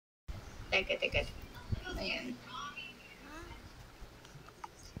Teka. Ayan.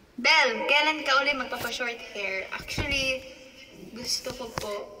 Belle, kailan ka uli magpapa-short hair? Actually, gusto ko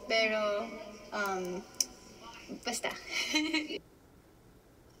po, pero, basta.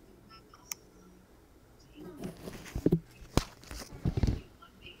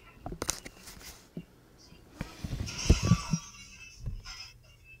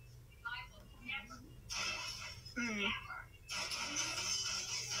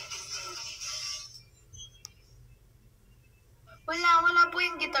 Wala po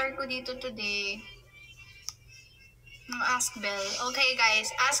yung guitar ko dito today. AskBelle. Okay guys,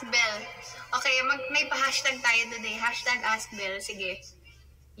 AskBelle. Okay, may pa-hashtag tayo today. Hashtag AskBelle. Sige.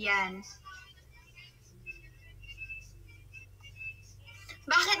 Yan.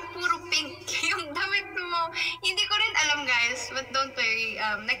 Bakit puro pink yung damit mo? Hindi ko rin alam guys, but don't worry.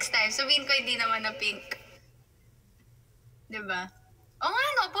 Next time, sabihin ko hindi naman na pink. Diba? O nga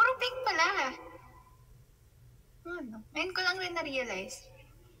no, puro pink pala. Ano? Ngayon ko lang rin na-realize.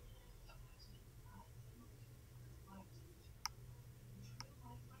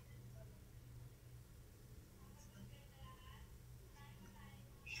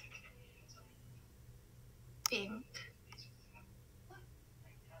 Pink.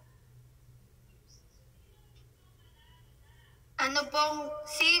 Ano pong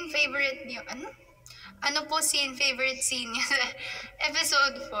scene favorite niyo? Ano po scene favorite scene niyo sa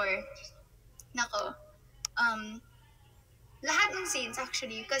episode 4? Nako. Lahat ng scenes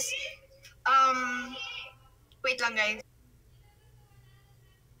actually. Kasi, wait lang guys.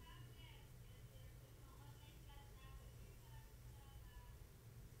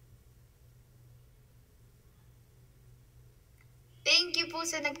 Thank you po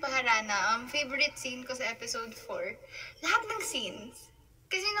sa nagpaharana. Favorite scene ko sa episode 4. Lahat ng scenes.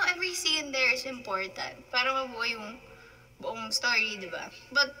 Kasi no, every scene there is important. Para mabuo yung buong story, di ba?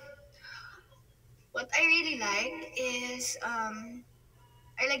 But, what I really like is,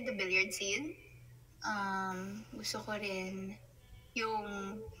 I like the billiard scene. Gusto ko rin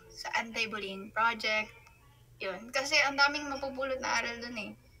yung sa anti-bullying project. Yun. Kasi ang daming mapupulot na aral dun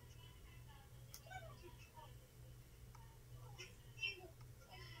eh.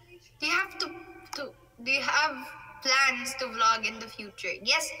 Do you have plans to vlog in the future?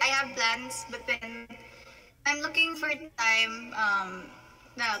 Yes, I have plans, but then I'm looking for time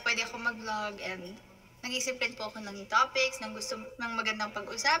na pwede ako mag-vlog, and nag-isip rin po ako ng topics ng gusto ng magandang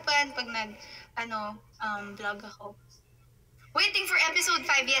pag-usapan pag vlog ako. Waiting for episode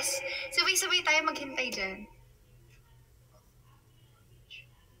 5, yes. Sabay-sabay tayo maghintay dyan.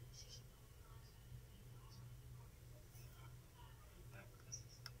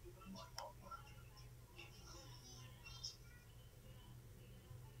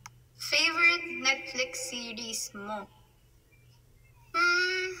 Favorite Netflix series mo?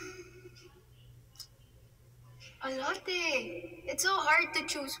 A lot eh. It's so hard to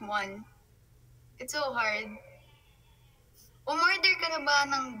choose one. It's so hard. Umorder ka na ba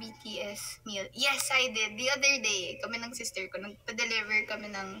ng BTS meal? Yes, I did. The other day, kami ng sister ko, nagpa-deliver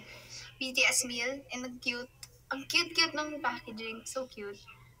kami ng BTS meal. And ang cute. Ang cute-cute ng packaging. So cute.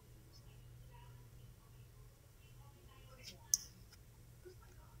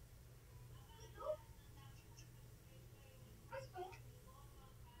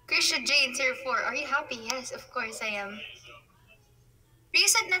 Krisha Jane 04. Are you happy? Yes, of course I am.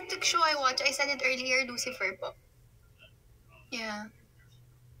 Recent Netflix show I watched, I said it earlier, Lucifer po. Yeah.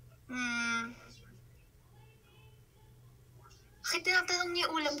 Bakit tinatanong niya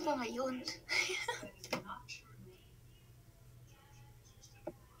ulam ko ngayon?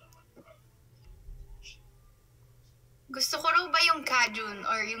 Gusto ko raw ba yung cajun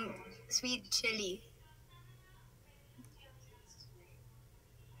or yung sweet chili?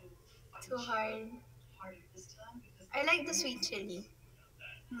 Too hard. I like the sweet chili.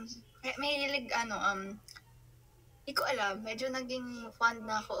 May hilig, hindi ko alam. Medyo naging fond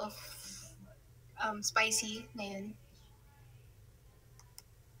na ako of spicy ngayon.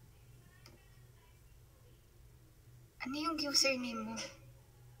 Ano yung username mo?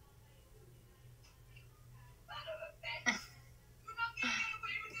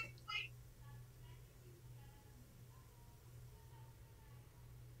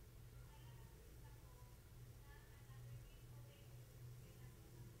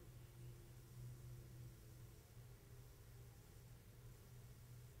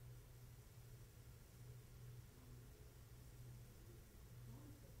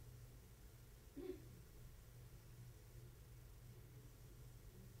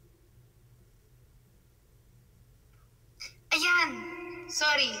 Ayan!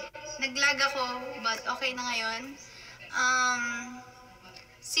 Sorry, naglag ako, but okay na ngayon.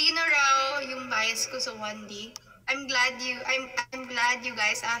 Sino raw yung bias ko sa 1D. I'm glad you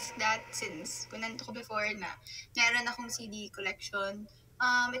guys asked that since kunanto ko before na meron akong CD collection.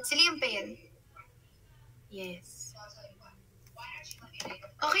 It's Liam Payne. Yes.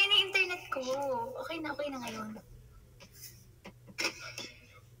 Okay na internet ko. Okay na ngayon.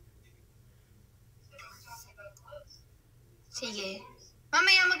 Sige.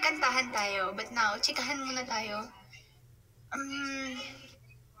 Mamaya magkantahan tayo. But now, chikahan muna tayo.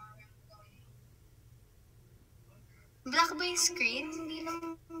 Black ba yung screen? Hindi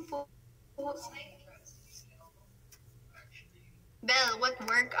naman po. Belle, what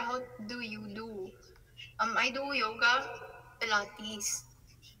workout do you do? I do yoga, pilates.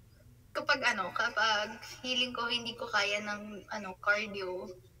 Kapag feeling ko hindi ko kaya ng cardio,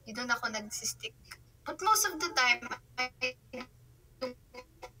 doon ako nagsistick. But most of the time, I do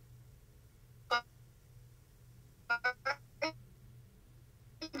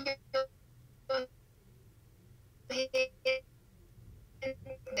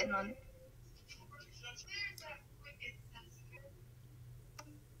ganon.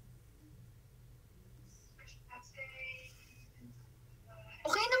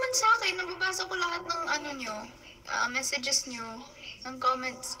 Okay naman sa akin, nababasa ko lahat ng nyo, messages nyo, ng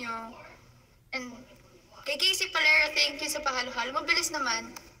comments nyo. And kay Casey Palera, thank you sa pahalo-halo. Mabilis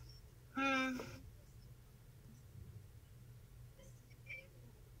naman.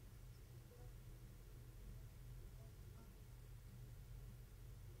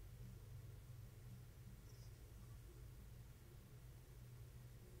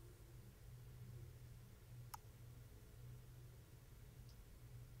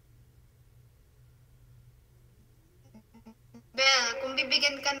 Belle, kung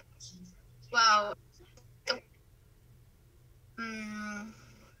bibigyan ka wow.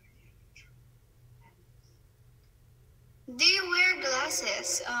 Do you wear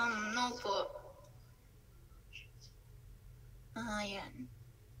glasses? No po. Yan.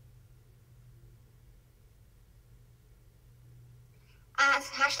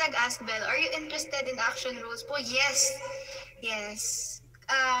 Hashtag AskBelle, are you interested in action roles po? Yes. Yes.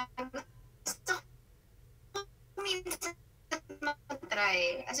 Gusto ko minsan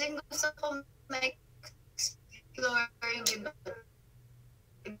mag-try. As in, gusto ko ma-explore yung iba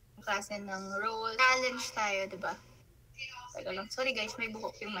klase ng role. Challenge tayo, diba? Teka lang. Sorry guys, may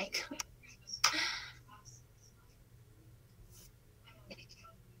buhok yung mic.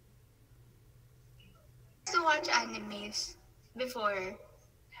 To watch animes before.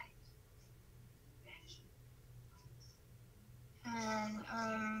 And,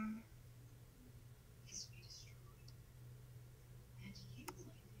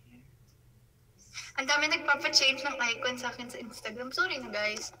 ang dami nagpapa-change ng icon sa akin sa Instagram. Sorry na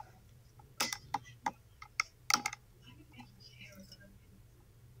guys.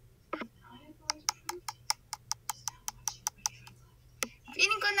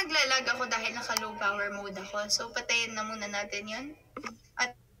 Feeling ko naglalag ako dahil naka-low power mode ako. So, patayin na muna natin yun.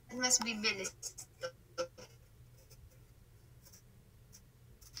 At mas bibilis.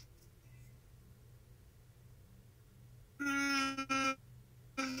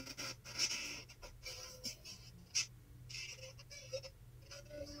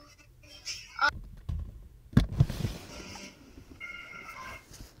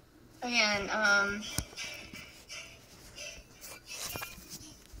 Ayan,